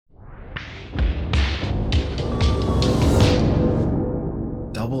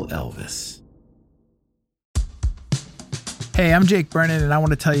Elvis. Hey, I'm Jake Brennan, and I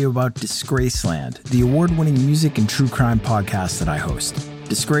want to tell you about Disgraceland, the award-winning music and true crime podcast that I host.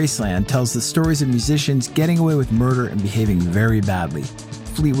 Disgraceland tells the stories of musicians getting away with murder and behaving very badly.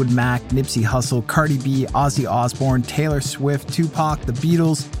 Fleetwood Mac, Nipsey Hussle, Cardi B, Ozzy Osbourne, Taylor Swift, Tupac, The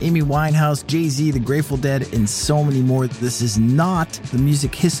Beatles, Amy Winehouse, Jay-Z, The Grateful Dead, and so many more. This is not the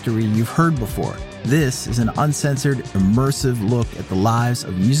music history you've heard before. This is an uncensored, immersive look at the lives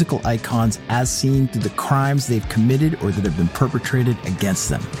of musical icons as seen through the crimes they've committed or that have been perpetrated against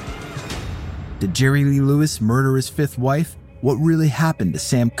them. Did Jerry Lee Lewis murder his fifth wife? What really happened to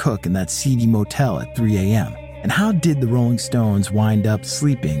Sam Cooke in that seedy motel at 3 a.m.? And how did the Rolling Stones wind up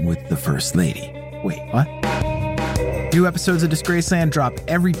sleeping with the First Lady? Wait, what? New episodes of Disgraceland drop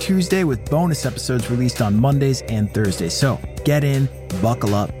every Tuesday with bonus episodes released on Mondays and Thursdays. So get in,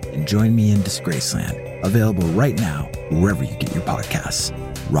 buckle up, and join me in Disgraceland. Available right now, wherever you get your podcasts.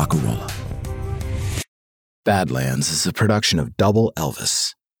 Rockarola. Badlands is a production of Double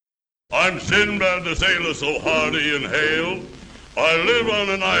Elvis. I'm Sinbad the sailor, so hardy and hale. I live on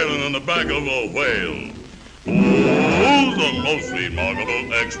an island on the back of a whale. Oh, the most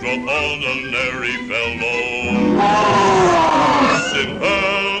remarkable, extraordinary fellow.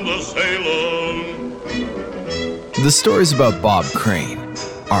 Sinbad the sailor. The stories about Bob Crane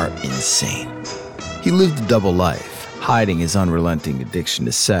are insane. He lived a double life, hiding his unrelenting addiction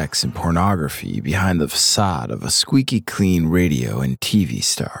to sex and pornography behind the facade of a squeaky clean radio and TV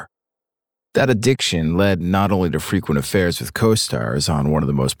star. That addiction led not only to frequent affairs with co-stars on one of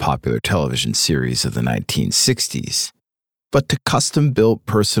the most popular television series of the 1960s, but to custom-built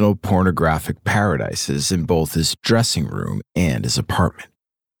personal pornographic paradises in both his dressing room and his apartment.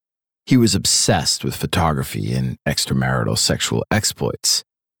 He was obsessed with photography and extramarital sexual exploits,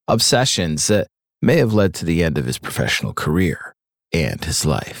 obsessions that may have led to the end of his professional career and his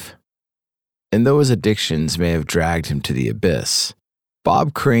life. And though his addictions may have dragged him to the abyss,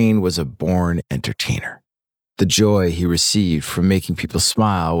 Bob Crane was a born entertainer. The joy he received from making people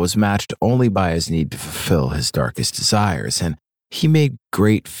smile was matched only by his need to fulfill his darkest desires, and he made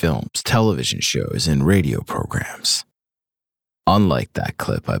great films, television shows, and radio programs. Unlike that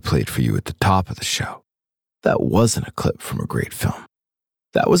clip I played for you at the top of the show, that wasn't a clip from a great film.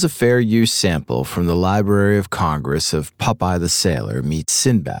 That was a fair use sample from the Library of Congress of Popeye the Sailor meets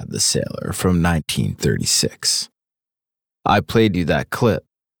Sinbad the Sailor from 1936. I played you that clip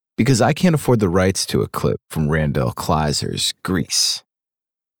because I can't afford the rights to a clip from Randall Kleiser's Grease.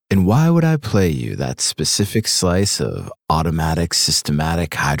 And why would I play you that specific slice of automatic,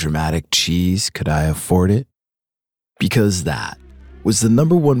 systematic, hydromatic cheese? Could I afford it? Because that was the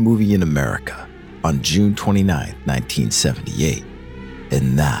 #1 movie in America on June 29, 1978.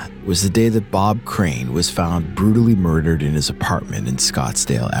 And that was the day that Bob Crane was found brutally murdered in his apartment in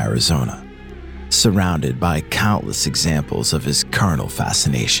Scottsdale, Arizona, surrounded by countless examples of his carnal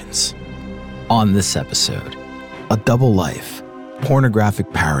fascinations. On this episode, a double life,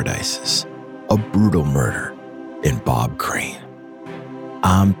 pornographic paradises, a brutal murder, and Bob Crane.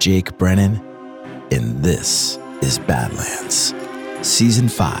 I'm Jake Brennan, and this is Badlands, Season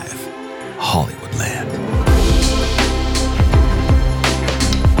 5, Hollywoodland.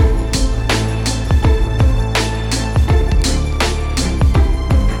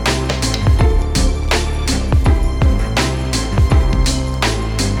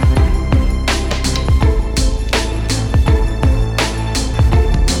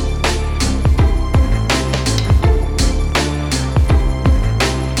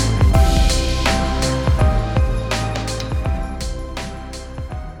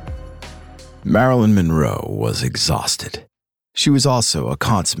 Marilyn Monroe was exhausted. She was also a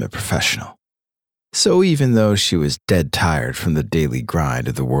consummate professional. So even though she was dead tired from the daily grind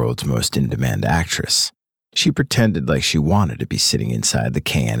of the world's most in-demand actress, she pretended like she wanted to be sitting inside the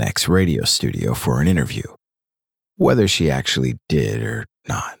KNX radio studio for an interview, whether she actually did or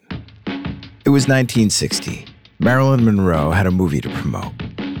not. It was 1960. Marilyn Monroe had a movie to promote,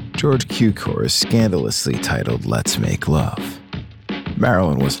 George Cukor's scandalously titled Let's Make Love.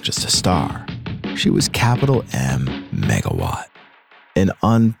 Marilyn wasn't just a star. She was capital M megawatt, an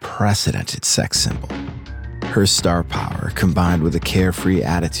unprecedented sex symbol. Her star power, combined with a carefree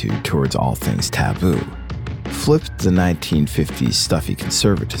attitude towards all things taboo, flipped the 1950s stuffy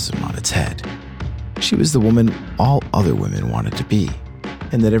conservatism on its head. She was the woman all other women wanted to be,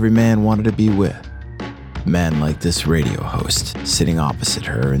 and that every man wanted to be with. Men like this radio host sitting opposite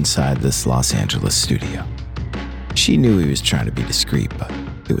her inside this Los Angeles studio. She knew he was trying to be discreet, but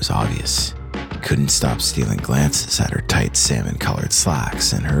it was obvious. He couldn't stop stealing glances at her tight salmon-colored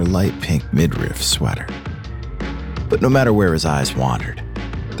slacks and her light pink midriff sweater. But no matter where his eyes wandered,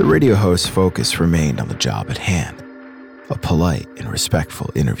 The radio host's focus remained on the job at hand, a polite and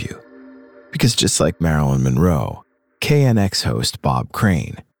respectful interview. Because just like Marilyn Monroe, KNX host Bob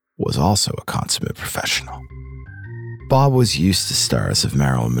Crane was also a consummate professional. Bob was used to stars of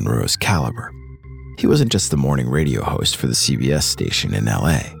Marilyn Monroe's caliber. He wasn't just the morning radio host for the CBS station in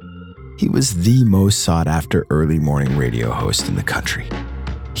LA. He was the most sought-after early morning radio host in the country.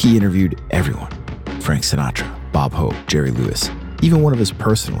 He interviewed everyone: Frank Sinatra, Bob Hope, Jerry Lewis, even one of his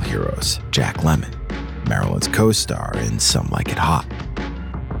personal heroes, Jack Lemmon, Marilyn's co-star in Some Like It Hot.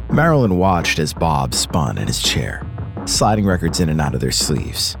 Marilyn watched as Bob spun in his chair, sliding records in and out of their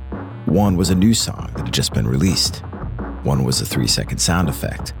sleeves. One was a new song that had just been released. One was a 3-second sound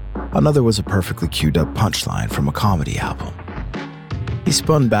effect. Another was a perfectly queued up punchline from a comedy album. He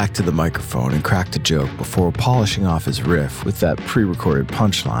spun back to the microphone and cracked a joke before polishing off his riff with that pre-recorded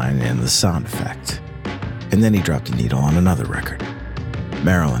punchline and the sound effect. And then he dropped a needle on another record.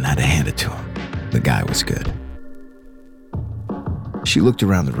 Marilyn had to hand it to him. The guy was good. She looked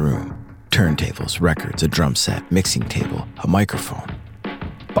around the room. Turntables, records, a drum set, mixing table, a microphone.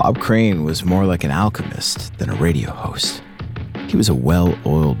 Bob Crane was more like an alchemist than a radio host. He was a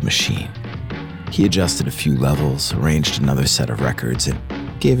well-oiled machine. He adjusted a few levels, arranged another set of records, and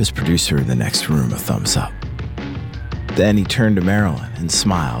gave his producer in the next room a thumbs up. Then he turned to Marilyn and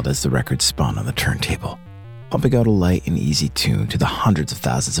smiled as the record spun on the turntable, pumping out a light and easy tune to the hundreds of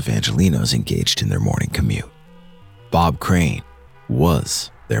thousands of Angelenos engaged in their morning commute. Bob Crane was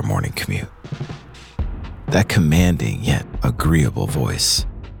their morning commute. That commanding yet agreeable voice,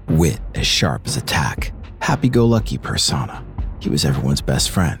 wit as sharp as a tack, happy-go-lucky persona. He was everyone's best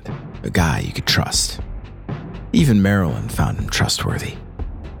friend, a guy you could trust. Even Marilyn found him trustworthy,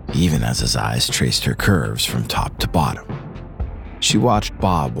 even as his eyes traced her curves from top to bottom. She watched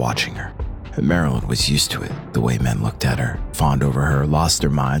Bob watching her, and Marilyn was used to it, the way men looked at her, fawned over her, lost their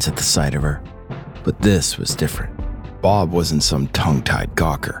minds at the sight of her. But this was different. Bob wasn't some tongue-tied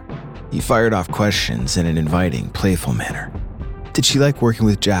gawker. He fired off questions in an inviting, playful manner. Did she like working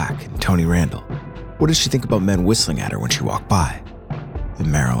with Jack and Tony Randall? What did she think about men whistling at her when she walked by?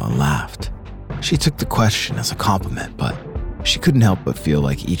 And Marilyn laughed. She took the question as a compliment, but she couldn't help but feel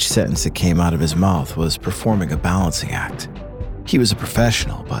like each sentence that came out of his mouth was performing a balancing act. He was a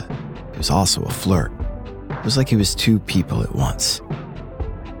professional, but he was also a flirt. It was like he was two people at once.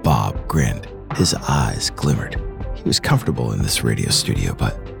 Bob grinned. His eyes glimmered. He was comfortable in this radio studio,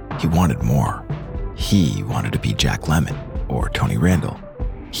 but he wanted more. He wanted to be Jack Lemmon or Tony Randall.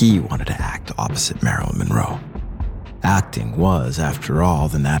 He wanted to act opposite Marilyn Monroe. Acting was, after all,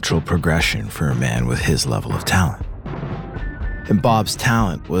 the natural progression for a man with his level of talent. And Bob's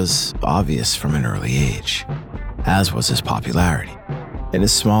talent was obvious from an early age, as was his popularity. In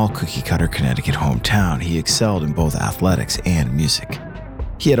his small cookie-cutter Connecticut hometown, he excelled in both athletics and music.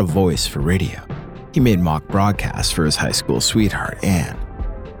 He had a voice for radio. He made mock broadcasts for his high school sweetheart, Ann.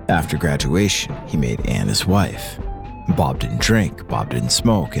 After graduation, he made Ann his wife. Bob didn't drink, Bob didn't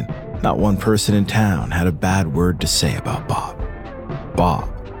smoke, and not one person in town had a bad word to say about Bob. Bob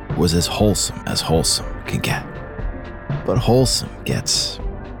was as wholesome can get. But wholesome gets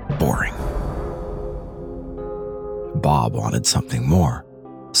boring. Bob wanted something more,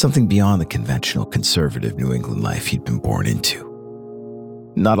 something beyond the conventional conservative New England life he'd been born into.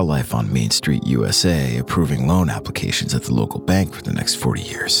 Not a life on Main Street, USA, approving loan applications at the local bank for the next 40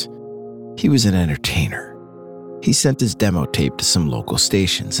 years. He was an entertainer. He sent his demo tape to some local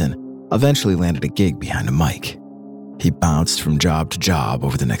stations and eventually landed a gig behind a mic. He bounced from job to job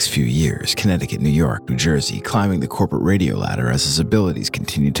over the next few years, Connecticut, New York, New Jersey, climbing the corporate radio ladder as his abilities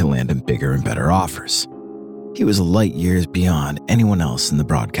continued to land him bigger and better offers. He was light years beyond anyone else in the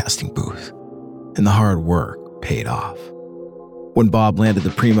broadcasting booth, and the hard work paid off. When Bob landed the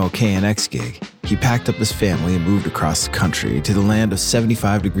primo KNX gig, he packed up his family and moved across the country to the land of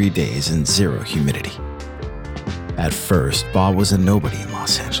 75-degree days and zero humidity. At first, Bob was a nobody in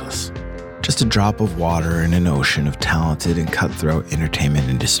Los Angeles, just a drop of water in an ocean of talented and cutthroat entertainment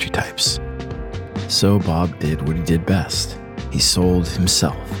industry types. So Bob did what he did best. He sold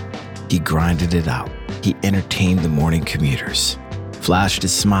himself. He grinded it out. He entertained the morning commuters, flashed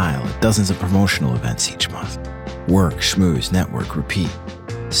his smile at dozens of promotional events each month. Work, schmooze, network, repeat.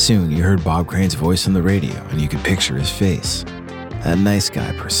 Soon you heard Bob Crane's voice on the radio and you could picture his face. That nice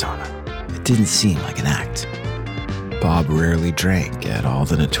guy persona. It didn't seem like an act. Bob rarely drank at all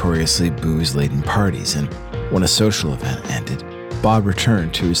the notoriously booze-laden parties, and when a social event ended, Bob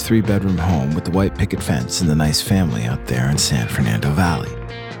returned to his 3-bedroom home with the white picket fence and the nice family out there in San Fernando Valley.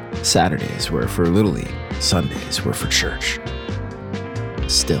 Saturdays were for Little League, Sundays were for church.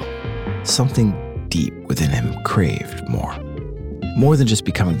 Still, something deep within him craved more. More than just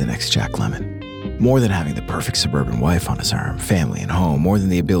becoming the next Jack Lemmon. More than having the perfect suburban wife on his arm, family and home, more than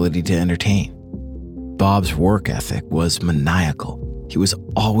the ability to entertain. Bob's work ethic was maniacal. He was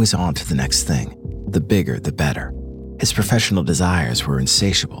always on to the next thing. The bigger, the better. His professional desires were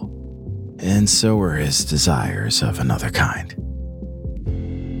insatiable. And so were his desires of another kind.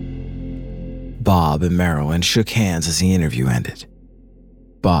 Bob and Marilyn shook hands as the interview ended.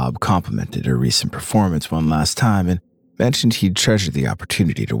 Bob complimented her recent performance one last time and mentioned he'd treasure the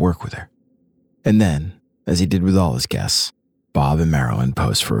opportunity to work with her. And then, as he did with all his guests, Bob and Marilyn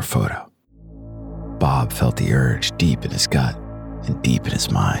posed for a photo. Bob felt the urge deep in his gut and deep in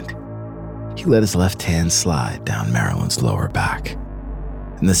his mind. He let his left hand slide down Marilyn's lower back,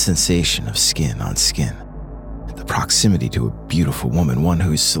 and the sensation of skin on skin, the proximity to a beautiful woman, one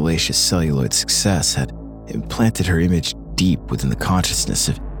whose salacious celluloid success had implanted her image deep within the consciousness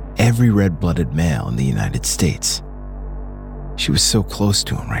of every red-blooded male in the United States. She was so close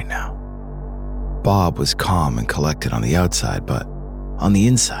to him right now. Bob was calm and collected on the outside, but on the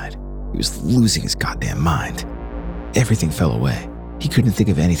inside, he was losing his goddamn mind. Everything fell away. He couldn't think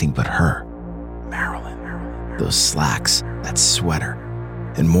of anything but her. Marilyn. Those slacks, that sweater,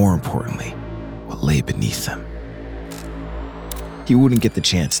 and more importantly, what lay beneath them. He wouldn't get the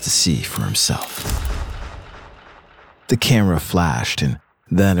chance to see for himself. The camera flashed, and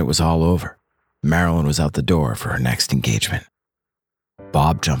then it was all over. Marilyn was out the door for her next engagement.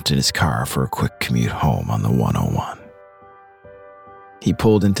 Bob jumped in his car for a quick commute home on the 101. He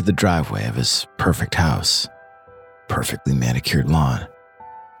pulled into the driveway of his perfect house. Perfectly manicured lawn,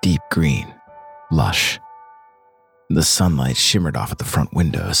 deep green, lush. The sunlight shimmered off at the front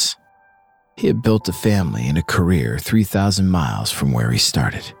windows. He had built a family and a career 3,000 miles from where he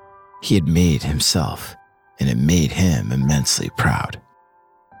started. He had made himself, and it made him immensely proud.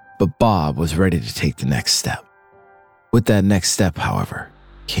 But Bob was ready to take the next step. With that next step, however,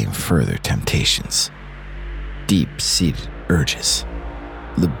 came further temptations. Deep-seated urges,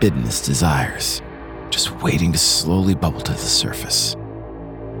 libidinous desires, just waiting to slowly bubble to the surface.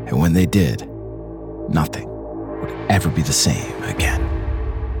 And when they did, nothing would ever be the same again.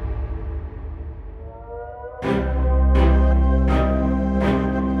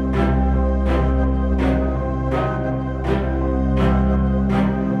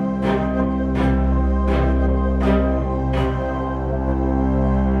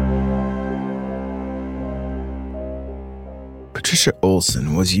 Patricia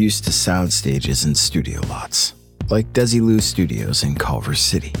Olson was used to sound stages and studio lots, like Desilu Studios in Culver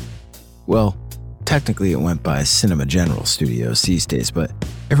City. Well, technically it went by Cinema General Studios these days, but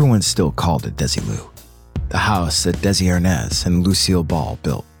everyone still called it Desilu, the house that Desi Arnaz and Lucille Ball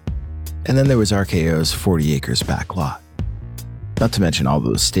built. And then there was RKO's 40 acres back lot. Not to mention all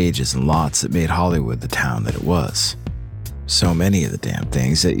those stages and lots that made Hollywood the town that it was. So many of the damn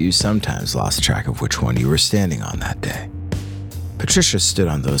things that you sometimes lost track of which one you were standing on that day. Patricia stood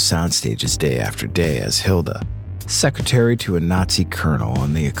on those sound stages day after day as Hilda, secretary to a Nazi colonel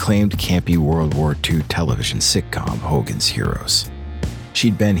in the acclaimed campy World War II television sitcom Hogan's Heroes.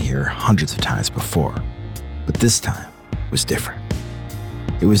 She'd been here hundreds of times before, but this time was different.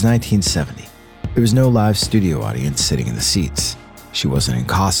 It was 1970. There was no live studio audience sitting in the seats. She wasn't in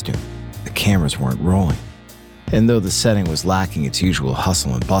costume. The cameras weren't rolling. And though the setting was lacking its usual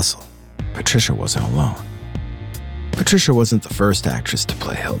hustle and bustle, Patricia wasn't alone. Patricia wasn't the first actress to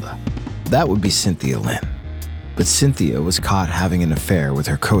play Hilda. That would be Cynthia Lynn. But Cynthia was caught having an affair with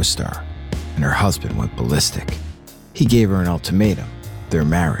her co-star, and her husband went ballistic. He gave her an ultimatum, their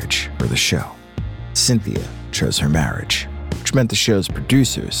marriage or the show. Cynthia chose her marriage, which meant the show's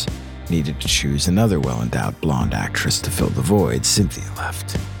producers needed to choose another well-endowed blonde actress to fill the void Cynthia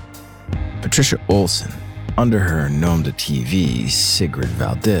left. Patricia Olson, under her nom de TV, Sigrid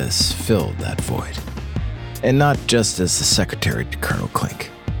Valdez, filled that void. And not just as the secretary to Colonel Klink.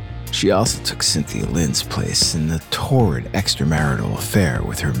 She also took Cynthia Lynn's place in the torrid extramarital affair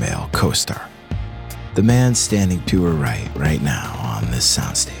with her male co-star. The man standing to her right now on this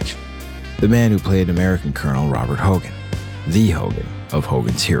soundstage. The man who played American Colonel Robert Hogan, the Hogan of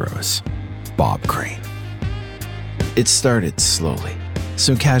Hogan's Heroes, Bob Crane. It started slowly,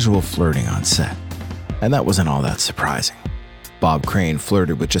 some casual flirting on set, and that wasn't all that surprising. Bob Crane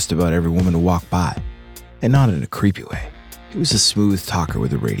flirted with just about every woman who walked by. And not in a creepy way. He was a smooth talker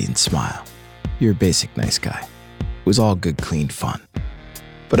with a radiant smile. You're a basic nice guy. It was all good, clean fun.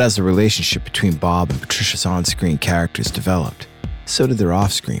 But as the relationship between Bob and Patricia's on-screen characters developed, so did their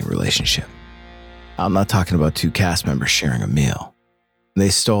off-screen relationship. I'm not talking about two cast members sharing a meal. They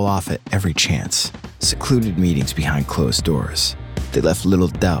stole off at every chance, secluded meetings behind closed doors. They left little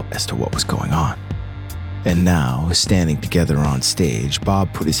doubt as to what was going on. And now, standing together on stage,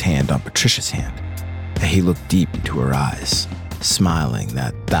 Bob put his hand on Patricia's hand, and he looked deep into her eyes, smiling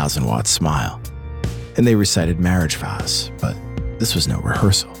that 1,000-watt smile. And they recited marriage vows, but this was no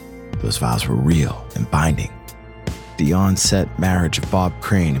rehearsal. Those vows were real and binding. The on-set marriage of Bob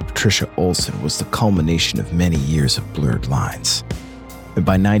Crane and Patricia Olson was the culmination of many years of blurred lines. And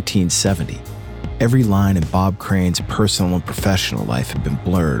by 1970, every line in Bob Crane's personal and professional life had been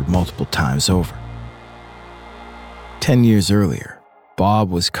blurred multiple times over. 10 years earlier, Bob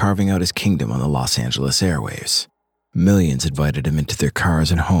was carving out his kingdom on the Los Angeles airwaves. Millions invited him into their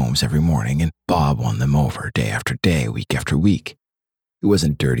cars and homes every morning, and Bob won them over day after day, week after week. He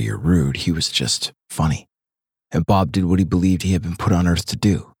wasn't dirty or rude, he was just funny. And Bob did what he believed he had been put on earth to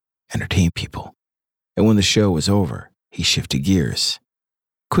do, entertain people. And when the show was over, he shifted gears,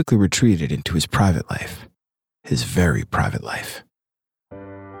 quickly retreated into his private life, his very private life.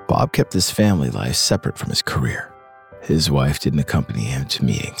 Bob kept his family life separate from his career. His wife didn't accompany him to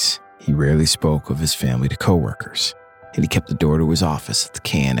meetings. He rarely spoke of his family to coworkers, and he kept the door to his office at the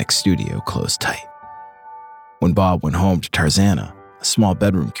KNX studio closed tight. When Bob went home to Tarzana, a small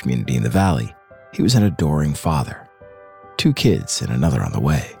bedroom community in the valley, he was an adoring father. 2 kids and another on the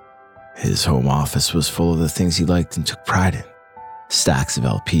way. His home office was full of the things he liked and took pride in. Stacks of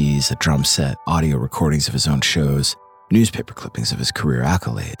LPs, a drum set, audio recordings of his own shows, newspaper clippings of his career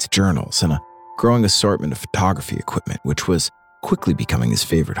accolades, journals, and a growing assortment of photography equipment, which was quickly becoming his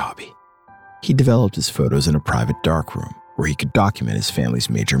favorite hobby. He developed his photos in a private darkroom where he could document his family's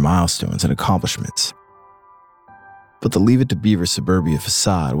major milestones and accomplishments. But the Leave It to Beaver suburbia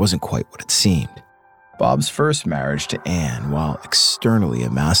facade wasn't quite what it seemed. Bob's first marriage to Anne, while externally a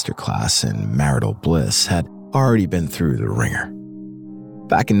masterclass in marital bliss, had already been through the ringer.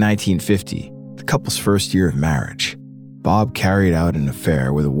 Back in 1950, the couple's first year of marriage, Bob carried out an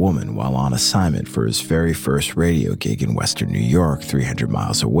affair with a woman while on assignment for his very first radio gig in Western New York, 300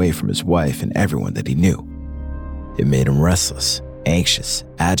 miles away from his wife and everyone that he knew. It made him restless, anxious,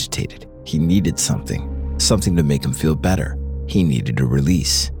 agitated. He needed something to make him feel better. He needed a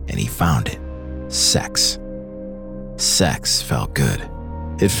release, and he found it. Sex. Sex felt good.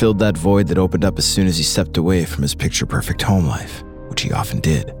 It filled that void that opened up as soon as he stepped away from his picture-perfect home life, which he often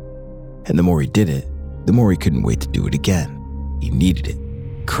did. And the more he did it, the more he couldn't wait to do it again. He needed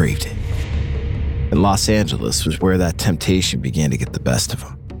it, craved it. And Los Angeles was where that temptation began to get the best of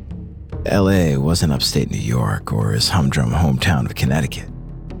him. LA wasn't upstate New York or his humdrum hometown of Connecticut.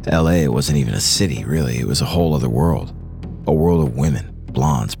 LA wasn't even a city, really. It was a whole other world. A world of women,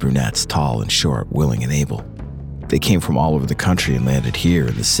 blondes, brunettes, tall and short, willing and able. They came from all over the country and landed here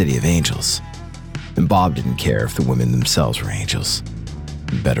in the City of Angels. And Bob didn't care if the women themselves were angels.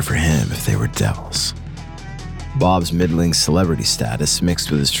 Better for him if they were devils. Bob's middling celebrity status, mixed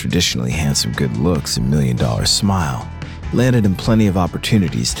with his traditionally handsome good looks and million-dollar smile, landed him plenty of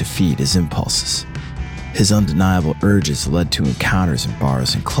opportunities to feed his impulses. His undeniable urges led to encounters in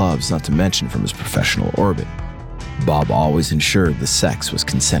bars and clubs, not to mention from his professional orbit. Bob always ensured the sex was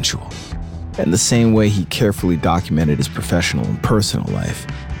consensual. And the same way he carefully documented his professional and personal life,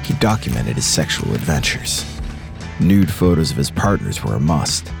 he documented his sexual adventures. Nude photos of his partners were a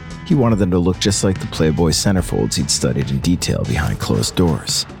must. He wanted them to look just like the Playboy centerfolds he'd studied in detail behind closed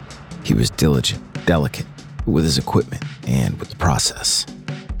doors. He was diligent, delicate, with his equipment and with the process.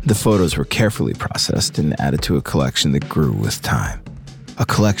 The photos were carefully processed and added to a collection that grew with time. A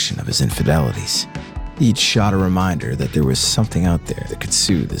collection of his infidelities. Each shot a reminder that there was something out there that could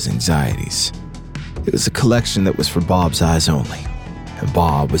soothe his anxieties. It was a collection that was for Bob's eyes only. And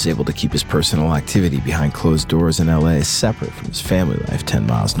Bob was able to keep his personal activity behind closed doors in LA separate from his family life 10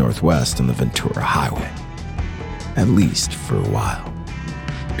 miles northwest on the Ventura Highway. At least for a while.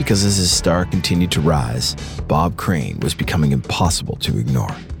 Because as his star continued to rise, Bob Crane was becoming impossible to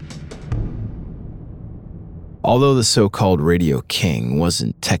ignore. Although the so-called radio king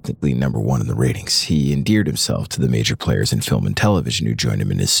wasn't technically number one in the ratings, he endeared himself to the major players in film and television who joined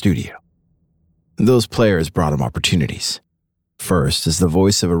him in his studio. Those players brought him opportunities. First, as the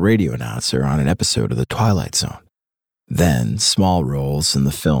voice of a radio announcer on an episode of The Twilight Zone. Then, small roles in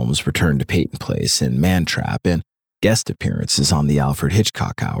the films Return to Peyton Place and Man Trap, and guest appearances on The Alfred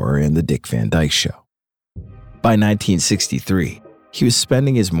Hitchcock Hour and The Dick Van Dyke Show. By 1963, he was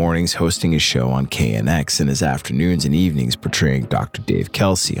spending his mornings hosting his show on KNX and his afternoons and evenings portraying Dr. Dave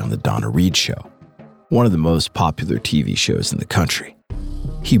Kelsey on The Donna Reed Show, one of the most popular TV shows in the country.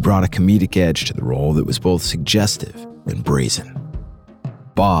 He brought a comedic edge to the role that was both suggestive and brazen.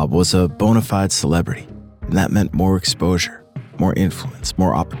 Bob was a bona fide celebrity, and that meant more exposure, more influence,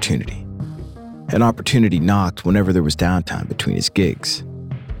 more opportunity. An opportunity knocked whenever there was downtime between his gigs.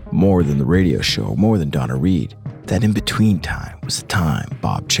 More than the radio show, more than Donna Reed, that in-between time was the time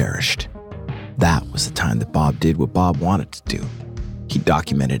Bob cherished. That was the time that Bob did what Bob wanted to do. He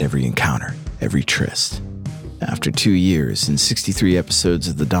documented every encounter, every tryst. After 2 years and 63 episodes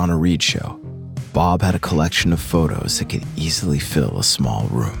of The Donna Reed Show, Bob had a collection of photos that could easily fill a small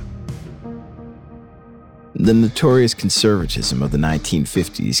room. The notorious conservatism of the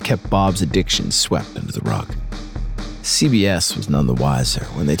 1950s kept Bob's addiction swept under the rug. CBS was none the wiser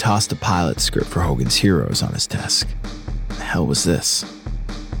when they tossed a pilot script for Hogan's Heroes on his desk. The hell was this?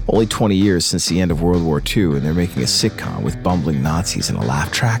 Only 20 years since the end of World War II, and they're making a sitcom with bumbling Nazis and a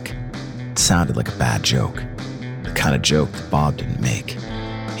laugh track? It sounded like a bad joke. The kind of joke that Bob didn't make.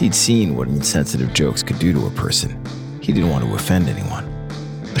 He'd seen what insensitive jokes could do to a person. He didn't want to offend anyone.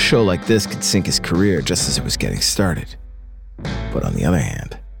 A show like this could sink his career just as it was getting started. But on the other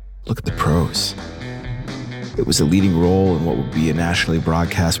hand, look at the pros. It was a leading role in what would be a nationally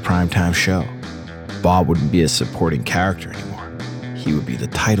broadcast primetime show. Bob wouldn't be a supporting character anymore. He would be the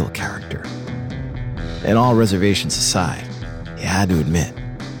title character. And all reservations aside, you had to admit,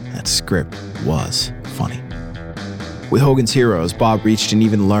 that script was funny. With Hogan's Heroes, Bob reached an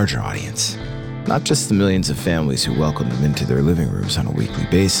even larger audience. Not just the millions of families who welcomed him into their living rooms on a weekly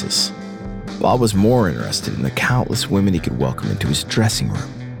basis. Bob was more interested in the countless women he could welcome into his dressing room.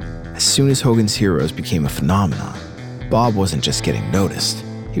 As soon as Hogan's Heroes became a phenomenon, Bob wasn't just getting noticed,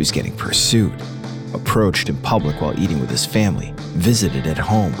 he was getting pursued, approached in public while eating with his family, visited at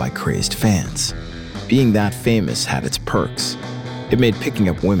home by crazed fans. Being that famous had its perks. It made picking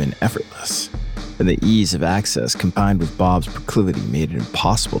up women effortless. And the ease of access combined with Bob's proclivity made it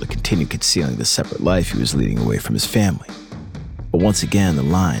impossible to continue concealing the separate life he was leading away from his family. But once again, the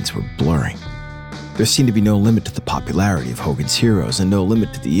lines were blurring. There seemed to be no limit to the popularity of Hogan's Heroes and no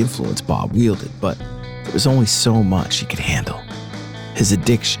limit to the influence Bob wielded, but there was only so much he could handle. His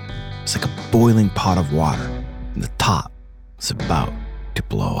addiction was like a boiling pot of water, and the top was about to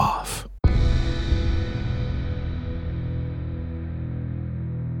blow off.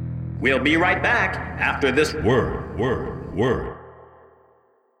 We'll be right back after this word.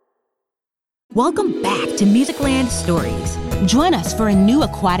 Welcome back to Musicland Stories. Join us for a new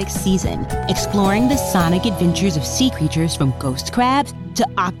aquatic season, exploring the sonic adventures of sea creatures from ghost crabs to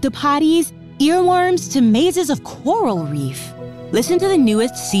octopodes, earworms to mazes of coral reef. Listen to the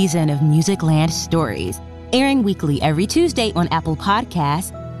newest season of Musicland Stories, airing weekly every Tuesday on Apple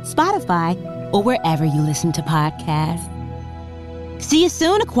Podcasts, Spotify, or wherever you listen to podcasts. See you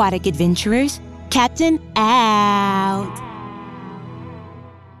soon, aquatic adventurers. Captain out.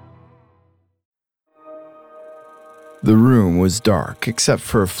 The room was dark except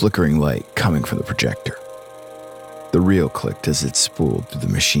for a flickering light coming from the projector. The reel clicked as it spooled through the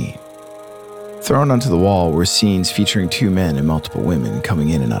machine. Thrown onto the wall were scenes featuring 2 men and multiple women coming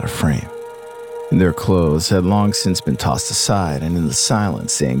in and out of frame. Their clothes had long since been tossed aside, and in the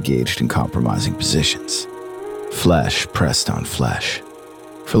silence they engaged in compromising positions. Flesh pressed on flesh.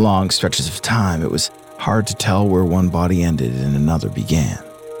 For long stretches of time, it was hard to tell where one body ended and another began.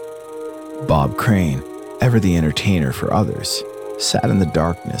 Bob Crane, ever the entertainer for others, sat in the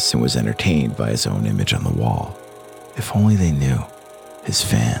darkness and was entertained by his own image on the wall. If only they knew. His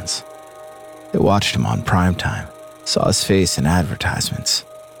fans. They watched him on primetime, saw his face in advertisements,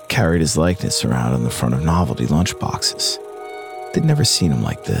 carried his likeness around on the front of novelty lunchboxes. They'd never seen him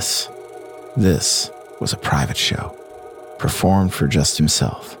like this. This was a private show, performed for just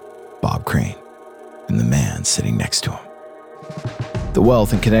himself, Bob Crane, and the man sitting next to him. The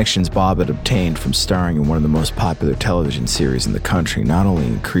wealth and connections Bob had obtained from starring in one of the most popular television series in the country not only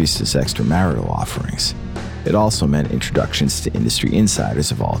increased his extramarital offerings, it also meant introductions to industry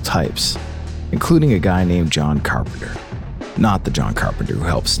insiders of all types, including a guy named John Carpenter. Not the John Carpenter who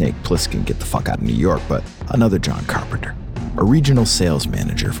helped Snake Plissken get the fuck out of New York, but another John Carpenter, a regional sales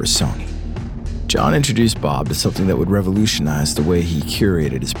manager for Sony. John introduced Bob to something that would revolutionize the way he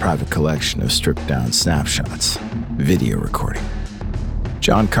curated his private collection of stripped-down snapshots, video recording.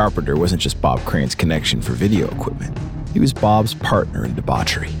 John Carpenter wasn't just Bob Crane's connection for video equipment. He was Bob's partner in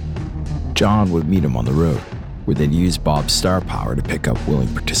debauchery. John would meet him on the road, where they'd use Bob's star power to pick up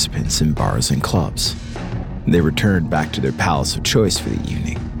willing participants in bars and clubs. They returned back to their palace of choice for the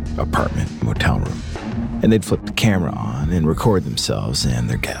evening, apartment, motel room, and they'd flip the camera on and record themselves and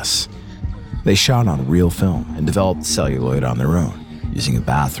their guests. They shot on real film and developed celluloid on their own, using a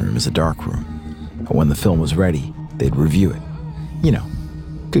bathroom as a darkroom. And when the film was ready, they'd review it. You know,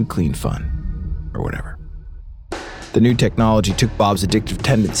 good clean fun, or whatever. The new technology took Bob's addictive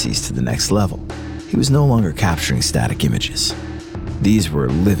tendencies to the next level. He was no longer capturing static images. These were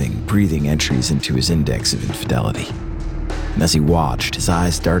living, breathing entries into his index of infidelity. And as he watched, his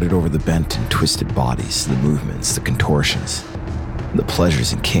eyes darted over the bent and twisted bodies, the movements, the contortions, and the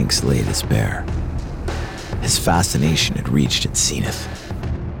pleasures and kinks laid as bare. His fascination had reached its zenith.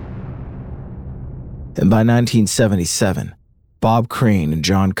 And by 1977, Bob Crane and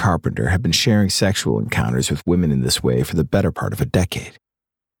John Carpenter had been sharing sexual encounters with women in this way for the better part of a decade.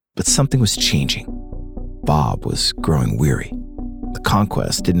 But something was changing. Bob was growing weary. The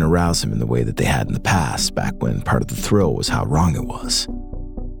conquest didn't arouse him in the way that they had in the past, back when part of the thrill was how wrong it was.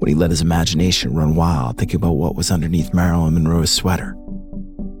 When he let his imagination run wild, thinking about what was underneath Marilyn Monroe's sweater.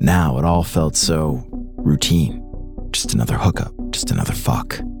 Now it all felt so routine. Just another hookup, just another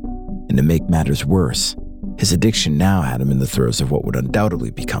fuck. And to make matters worse, his addiction now had him in the throes of what would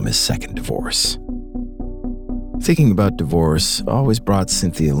undoubtedly become his second divorce. Thinking about divorce always brought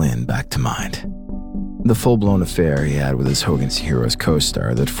Cynthia Lynn back to mind. The full-blown affair he had with his Hogan's Heroes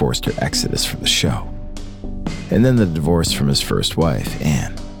co-star that forced her exodus from the show. And then the divorce from his first wife,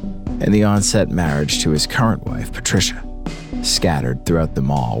 Anne, and the on-set marriage to his current wife, Patricia. Scattered throughout the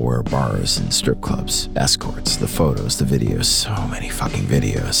mall were bars and strip clubs, escorts, the photos, the videos, so many fucking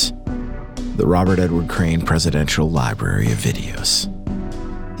videos. The Robert Edward Crane Presidential Library of Videos.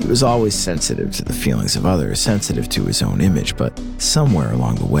 He was always sensitive to the feelings of others, sensitive to his own image, but somewhere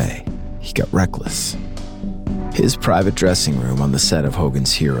along the way, he got reckless. His private dressing room on the set of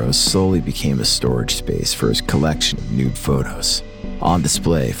Hogan's Heroes slowly became a storage space for his collection of nude photos, on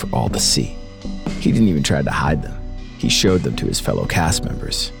display for all to see. He didn't even try to hide them. He showed them to his fellow cast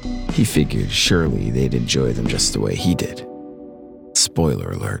members. He figured surely they'd enjoy them just the way he did.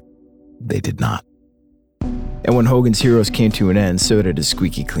 Spoiler alert, they did not. And when Hogan's Heroes came to an end, so did his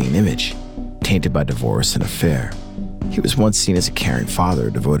squeaky clean image, tainted by divorce and affair. He was once seen as a caring father,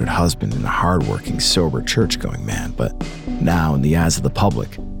 a devoted husband, and a hard-working, sober, church-going man, but now, in the eyes of the public,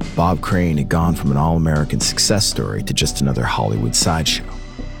 Bob Crane had gone from an all-American success story to just another Hollywood sideshow.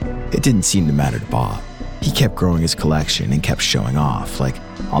 It didn't seem to matter to Bob. He kept growing his collection and kept showing off, like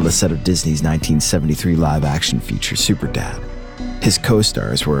on the set of Disney's 1973 live-action feature Superdad. His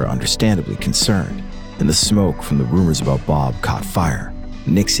co-stars were understandably concerned, and the smoke from the rumors about Bob caught fire,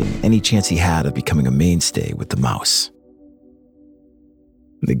 nixing any chance he had of becoming a mainstay with the mouse.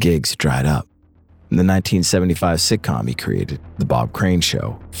 The gigs dried up. And the 1975 sitcom he created, The Bob Crane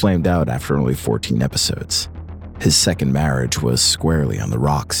Show, flamed out after only 14 episodes. His second marriage was squarely on the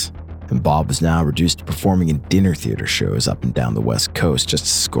rocks, and Bob was now reduced to performing in dinner theater shows up and down the West Coast just to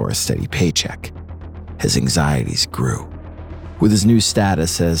score a steady paycheck. His anxieties grew. With his new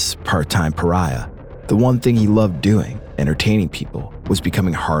status as part-time pariah, the one thing he loved doing, entertaining people, was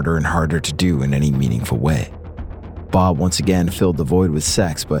becoming harder and harder to do in any meaningful way. Bob once again filled the void with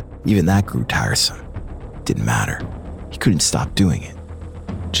sex, but even that grew tiresome. It didn't matter. He couldn't stop doing it.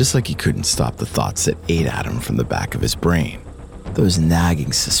 Just like he couldn't stop the thoughts that ate at him from the back of his brain. Those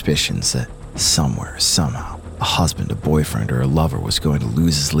nagging suspicions that somewhere, somehow, a husband, a boyfriend, or a lover was going to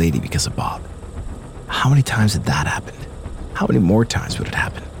lose his lady because of Bob. How many times had that happened? How many more times would it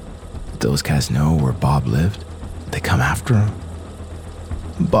happen? Did those guys know where Bob lived? Would they come after him?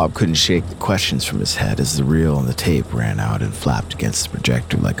 Bob couldn't shake the questions from his head as the reel and the tape ran out and flapped against the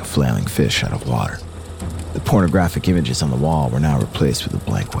projector like a flailing fish out of water. The pornographic images on the wall were now replaced with a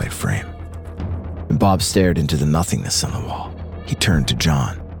blank white frame. And Bob stared into the nothingness on the wall. He turned to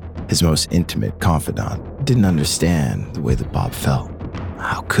John, his most intimate confidant. Didn't understand the way that Bob felt.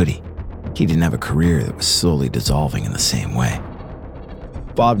 How could he? He didn't have a career that was slowly dissolving in the same way.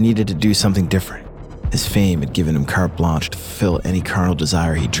 Bob needed to do something different. His fame had given him carte blanche to fulfill any carnal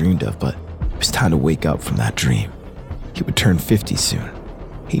desire he dreamed of, but it was time to wake up from that dream. He would turn 50 soon.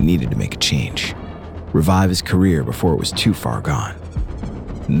 He needed to make a change. Revive his career before it was too far gone.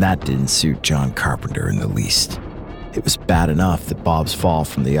 And that didn't suit John Carpenter in the least. It was bad enough that Bob's fall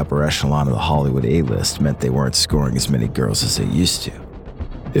from the upper echelon of the Hollywood A-list meant they weren't scoring as many girls as they used to.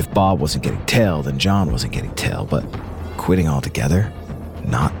 If Bob wasn't getting tail, then John wasn't getting tail, but quitting altogether?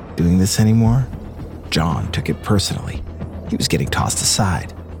 Not doing this anymore? John took it personally. He was getting tossed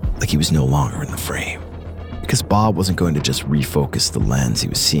aside, like he was no longer in the frame. Because Bob wasn't going to just refocus the lens he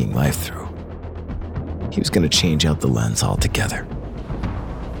was seeing life through. He was going to change out the lens altogether.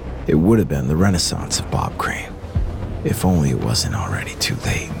 It would have been the renaissance of Bob Crane, if only it wasn't already too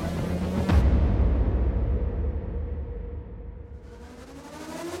late.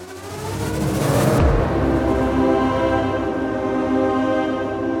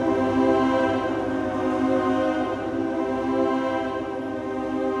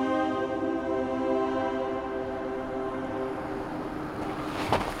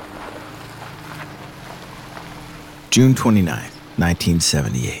 June 29th,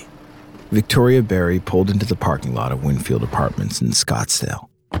 1978. Victoria Berry pulled into the parking lot of Winfield Apartments in Scottsdale.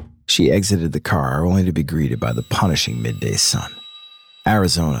 She exited the car only to be greeted by the punishing midday sun.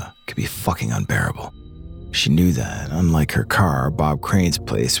 Arizona could be fucking unbearable. She knew that, unlike her car, Bob Crane's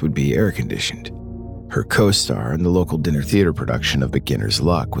place would be air-conditioned. Her co-star in the local dinner theater production of Beginner's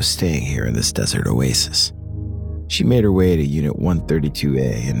Luck was staying here in this desert oasis. She made her way to Unit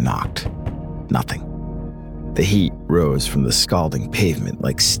 132A and knocked. Nothing. The heat rose from the scalding pavement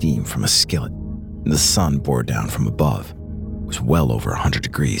like steam from a skillet, and the sun bore down from above. It was well over 100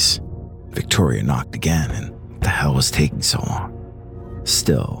 degrees. Victoria knocked again, and what the hell was taking so long?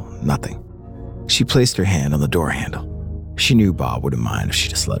 Still, nothing. She placed her hand on the door handle. She knew Bob wouldn't mind if she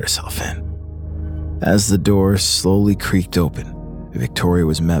just let herself in. As the door slowly creaked open, Victoria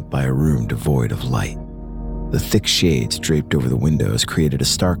was met by a room devoid of light. The thick shades draped over the windows created a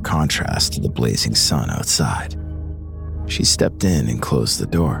stark contrast to the blazing sun outside. She stepped in and closed the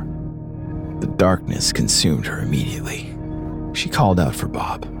door. The darkness consumed her immediately. She called out for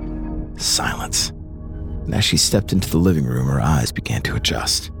Bob. Silence. And as she stepped into the living room, her eyes began to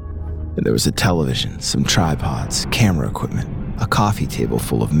adjust. And there was a television, some tripods, camera equipment, a coffee table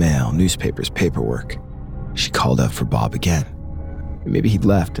full of mail, newspapers, paperwork. She called out for Bob again. Maybe he'd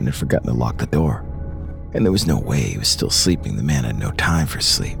left and had forgotten to lock the door. And there was no way he was still sleeping. The man had no time for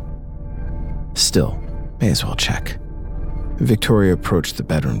sleep. Still, may as well check. Victoria approached the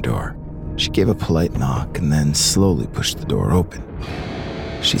bedroom door. She gave a polite knock and then slowly pushed the door open.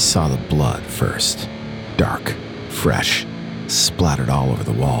 She saw the blood first. Dark, fresh, splattered all over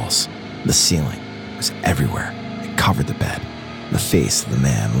the walls. The ceiling was everywhere. It covered the bed, the face of the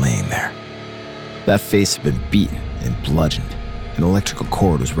man laying there. That face had been beaten and bludgeoned. An electrical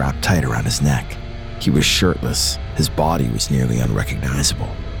cord was wrapped tight around his neck. He was shirtless. His body was nearly unrecognizable.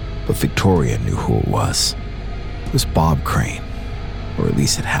 But Victoria knew who it was. It was Bob Crane, or at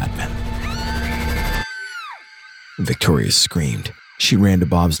least it had been. Victoria screamed. She ran to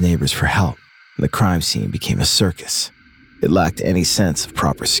Bob's neighbors for help, and the crime scene became a circus. It lacked any sense of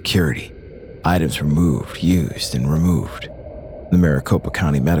proper security. Items were moved, used, and removed. The Maricopa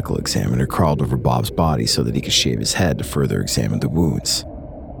County medical examiner crawled over Bob's body so that he could shave his head to further examine the wounds.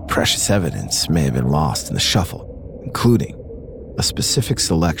 Precious evidence may have been lost in the shuffle, including a specific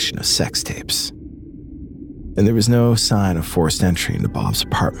selection of sex tapes. And there was no sign of forced entry into Bob's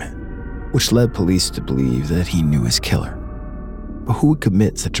apartment, which led police to believe that he knew his killer. But who would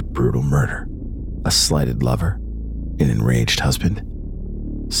commit such a brutal murder? A slighted lover? An enraged husband?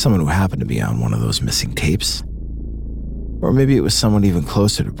 Someone who happened to be on one of those missing tapes? Or maybe it was someone even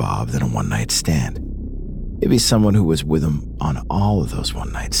closer to Bob than a one-night stand. Maybe someone who was with him on all of those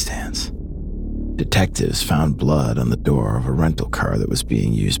one-night stands. Detectives found blood on the door of a rental car that was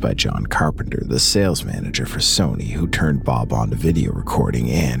being used by John Carpenter, the sales manager for Sony, who turned Bob on to video recording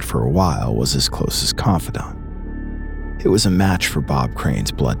and, for a while, was his closest confidant. It was a match for Bob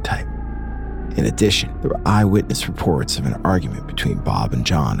Crane's blood type. In addition, there were eyewitness reports of an argument between Bob and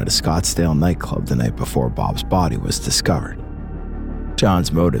John at a Scottsdale nightclub the night before Bob's body was discovered.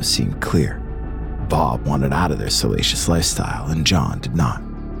 John's motives seemed clear. Bob wanted out of their salacious lifestyle, and John did not.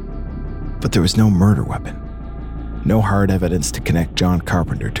 But there was no murder weapon. No hard evidence to connect John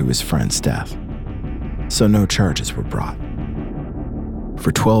Carpenter to his friend's death. So no charges were brought.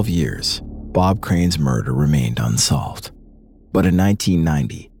 For 12 years, Bob Crane's murder remained unsolved. But in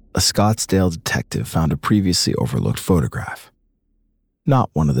 1990, a Scottsdale detective found a previously overlooked photograph. Not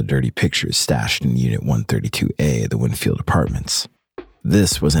one of the dirty pictures stashed in Unit 132A of the Winfield Apartments.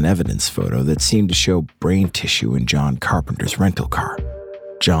 This was an evidence photo that seemed to show brain tissue in John Carpenter's rental car.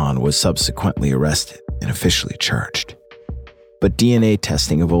 John was subsequently arrested and officially charged. But DNA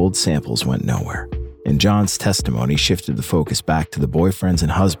testing of old samples went nowhere, and John's testimony shifted the focus back to the boyfriends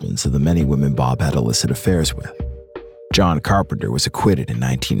and husbands of the many women Bob had illicit affairs with. John Carpenter was acquitted in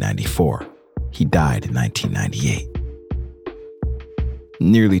 1994. He died in 1998.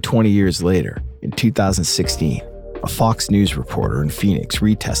 Nearly 20 years later, in 2016, a Fox News reporter in Phoenix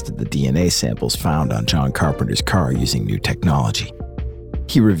retested the DNA samples found on John Carpenter's car using new technology.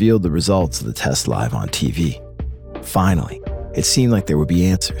 He revealed the results of the test live on TV. Finally, it seemed like there would be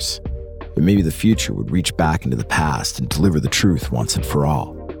answers. But maybe the future would reach back into the past and deliver the truth once and for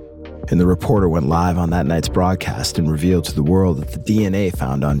all. And the reporter went live on that night's broadcast and revealed to the world that the DNA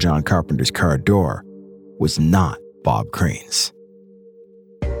found on John Carpenter's car door was not Bob Crane's.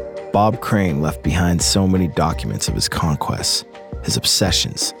 Bob Crane left behind so many documents of his conquests, his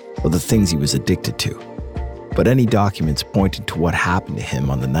obsessions, of the things he was addicted to. But any documents pointing to what happened to him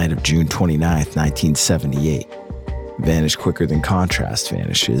on the night of June 29, 1978, vanished quicker than contrast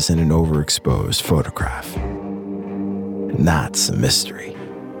vanishes in an overexposed photograph. And that's a mystery.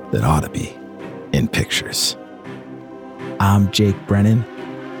 that ought to be in pictures. I'm Jake Brennan,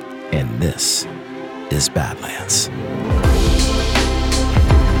 and this is Badlands.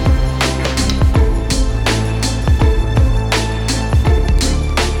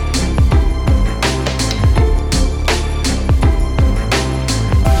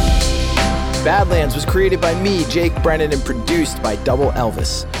 Badlands was created by me, Jake Brennan, and produced by Double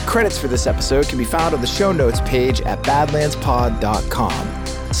Elvis. Credits for this episode can be found on the show notes page at badlandspod.com.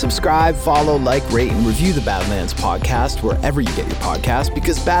 Subscribe, follow, like, rate, and review the Badlands podcast wherever you get your podcast,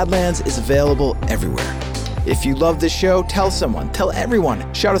 because Badlands is available everywhere. If you love this show, tell someone, tell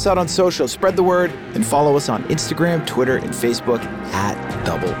everyone. Shout us out on social, spread the word, and follow us on Instagram, Twitter, and Facebook at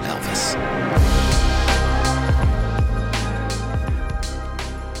Double Elvis.